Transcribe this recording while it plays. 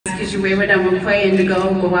My name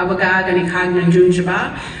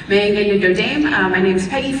is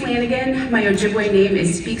Peggy Flanagan. My Ojibwe name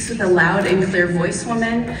is Speaks with a Loud and Clear Voice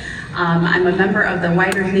Woman. I'm a member of the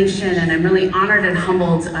Wider Nation, and I'm really honored and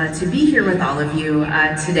humbled to be here with all of you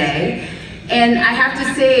today. And I have to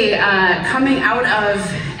say, coming out of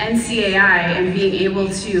NCAI and being able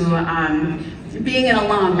to being an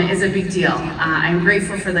alum is a big deal. I'm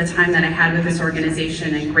grateful for the time that I had with this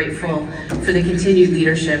organization and grateful for the continued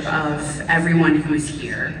leadership of everyone who's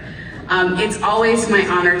here. It's always my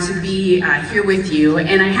honor to be here with you,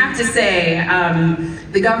 and I have to say,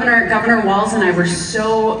 Governor Walz and I were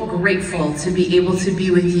so grateful to be able to be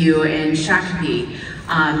with you in Shakopee.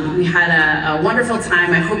 We had a wonderful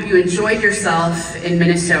time. I hope you enjoyed yourself in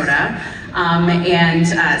Minnesota and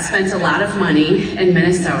spent a lot of money in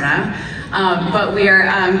Minnesota. But we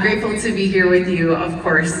are grateful to be here with you, of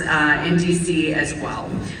course, in DC as well.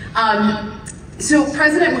 So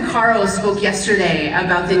President Macaro spoke yesterday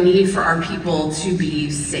about the need for our people to be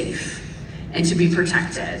safe and to be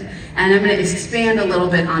protected. And I'm going to expand a little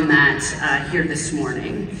bit on that here this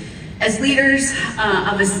morning. As leaders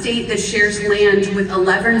of a state that shares land with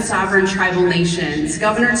 11 sovereign tribal nations,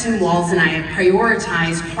 Governor Tim Walz and I have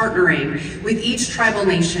prioritized partnering with each tribal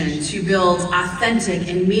nation to build authentic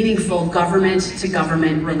and meaningful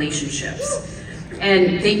government-to-government relationships.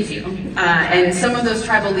 And thank you. And some of those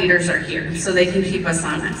tribal leaders are here, so they can keep us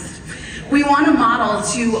honest. We want to model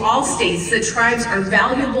to all states that tribes are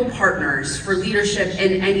valuable partners for leadership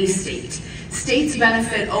in any state. States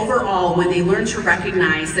benefit overall when they learn to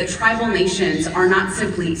recognize that tribal nations are not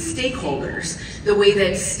simply stakeholders, the way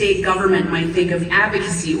that state government might think of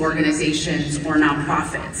advocacy organizations or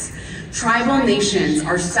nonprofits. Tribal nations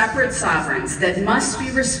are separate sovereigns that must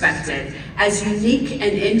be respected as unique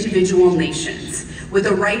and individual nations, with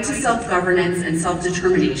a right to self-governance and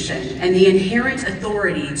self-determination, and the inherent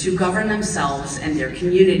authority to govern themselves and their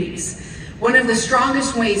communities. One of the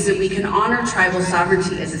strongest ways that we can honor tribal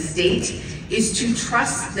sovereignty as a state is to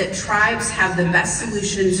trust that tribes have the best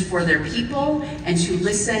solutions for their people and to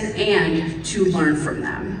listen and to learn from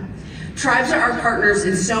them. Tribes are our partners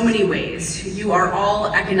in so many ways. You are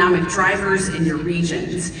all economic drivers in your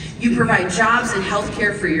regions. You provide jobs and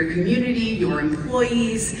healthcare for your community, your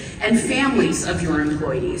employees, and families of your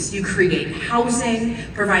employees. You create housing,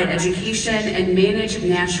 provide education, and manage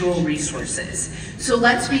natural resources. So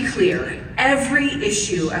let's be clear, every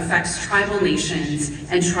issue affects tribal nations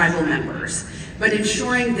and tribal members, but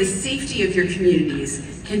ensuring the safety of your communities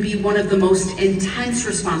can be one of the most intense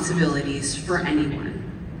responsibilities for anyone.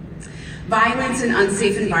 Violence and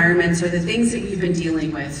unsafe environments are the things that we've been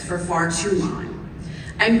dealing with for far too long.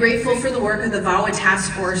 I'm grateful for the work of the VAWA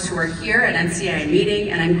Task Force who are here at NCAI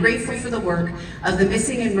meeting, and I'm grateful for the work of the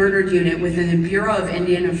Missing and Murdered Unit within the Bureau of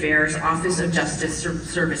Indian Affairs Office of Justice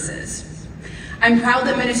Services. I'm proud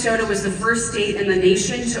that Minnesota was the first state in the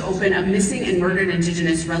nation to open a Missing and Murdered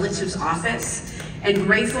Indigenous Relatives Office, and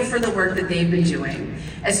grateful for the work that they've been doing,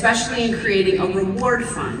 especially in creating a reward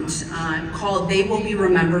fund called They Will Be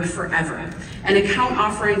Remembered Forever, an account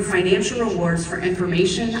offering financial rewards for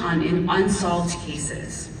information on unsolved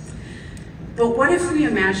cases. But what if we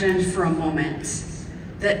imagined for a moment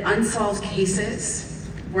that unsolved cases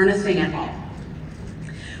weren't a thing at all?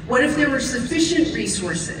 What if there were sufficient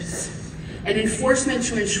resources and enforcement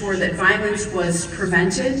to ensure that violence was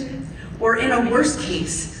prevented, or in a worst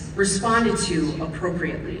case, responded to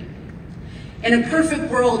appropriately? In a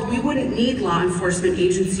perfect world, we wouldn't need law enforcement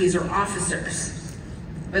agencies or officers,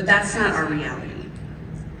 but that's not our reality.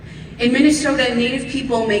 In Minnesota, Native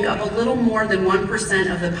people make up a little more than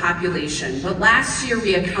 1% of the population, but last year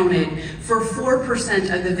we accounted for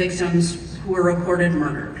 4% of the victims who were reported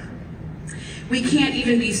murdered. We can't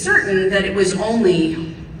even be certain that it was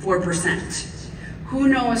only 4%. Who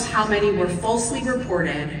knows how many were falsely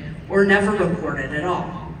reported or never reported at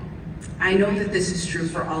all? I know that this is true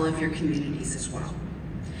for all of your communities as well.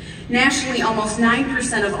 Nationally, almost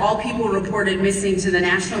 9% of all people reported missing to the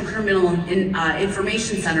National Criminal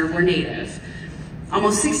Information Center were Native.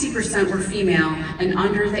 Almost 60% were female and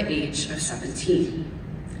under the age of 17.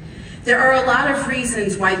 There are a lot of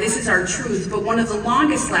reasons why this is our truth, but one of the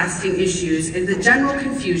longest lasting issues is the general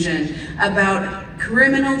confusion about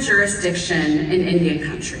criminal jurisdiction in Indian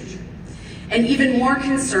country. And even more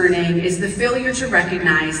concerning is the failure to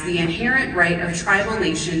recognize the inherent right of tribal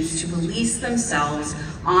nations to police themselves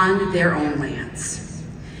on their own lands.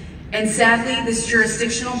 And sadly, this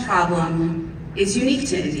jurisdictional problem is unique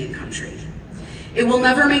to Indian country. It will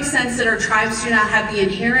never make sense that our tribes do not have the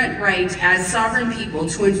inherent right as sovereign people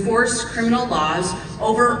to enforce criminal laws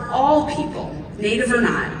over all people, Native or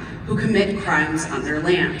not, who commit crimes on their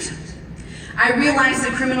land. I realize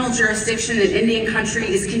that criminal jurisdiction in Indian country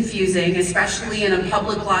is confusing, especially in a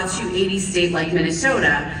public law 280 state like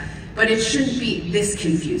Minnesota, but it shouldn't be this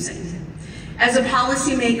confusing. As a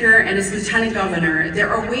policymaker and as Lieutenant Governor, there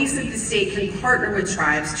are ways that the state can partner with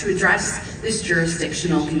tribes to address this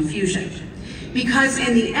jurisdictional confusion. Because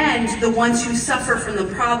in the end, the ones who suffer from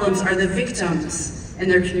the problems are the victims and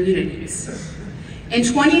their communities. In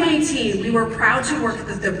 2019, we were proud to work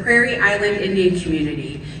with the Prairie Island Indian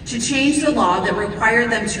community to change the law that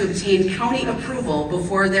required them to obtain county approval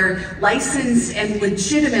before their licensed and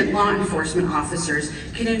legitimate law enforcement officers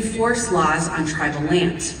can enforce laws on tribal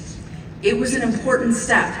land. It was an important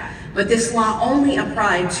step, but this law only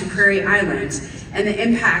applied to Prairie Island, and the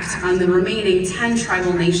impact on the remaining 10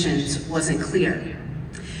 tribal nations wasn't clear.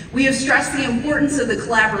 We have stressed the importance of the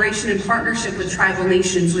collaboration and partnership with tribal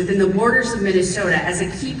nations within the borders of Minnesota as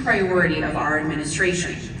a key priority of our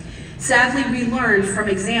administration. Sadly, we learned from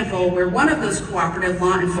example where one of those cooperative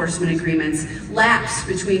law enforcement agreements lapsed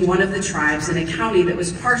between one of the tribes and a county that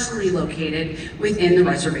was partially located within the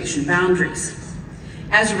reservation boundaries.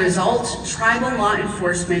 As a result, tribal law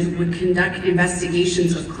enforcement would conduct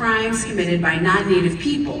investigations of crimes committed by non-Native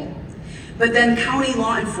people, but then county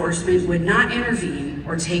law enforcement would not intervene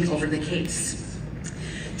or take over the case.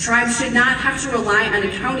 Tribes should not have to rely on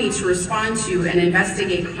a county to respond to and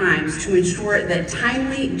investigate crimes to ensure that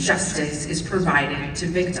timely justice is provided to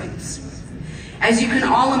victims. As you can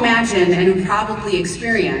all imagine and probably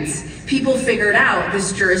experience, people figured out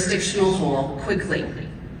this jurisdictional hole quickly.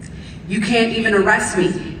 "You can't even arrest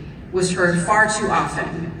me" was heard far too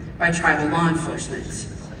often by tribal law enforcement.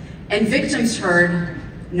 And victims heard,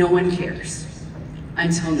 "No one cares,"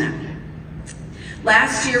 until now.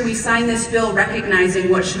 Last year, we signed this bill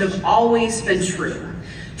recognizing what should have always been true.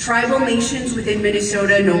 Tribal nations within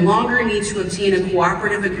Minnesota no longer need to obtain a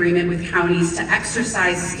cooperative agreement with counties to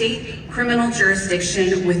exercise state criminal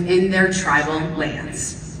jurisdiction within their tribal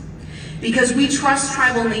lands. Because we trust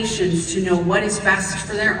tribal nations to know what is best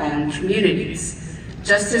for their own communities,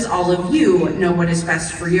 just as all of you know what is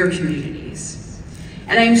best for your communities.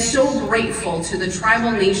 And I'm so grateful to the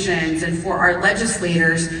tribal nations and for our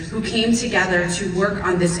legislators who came together to work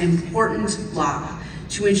on this important law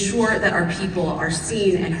to ensure that our people are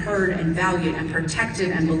seen and heard and valued and protected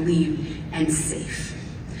and believed and safe.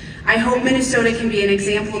 I hope Minnesota can be an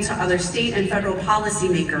example to other state and federal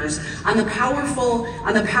policymakers on the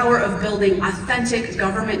power of building authentic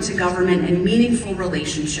government-to-government and meaningful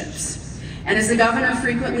relationships. And as the governor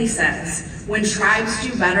frequently says, when tribes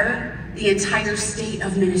do better, the entire state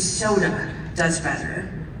of Minnesota does better.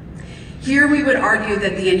 Here we would argue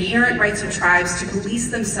that the inherent rights of tribes to police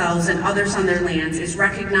themselves and others on their lands is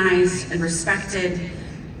recognized and respected.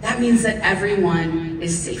 That means that everyone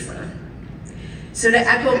is safer. So to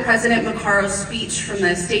echo President Macaro's speech from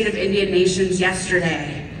the State of Indian Nations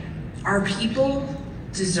yesterday, our people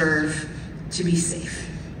deserve to be safe.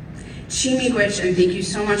 Chimigwich, and thank you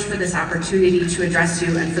so much for this opportunity to address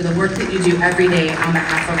you and for the work that you do every day on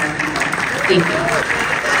behalf of our people. Thank you.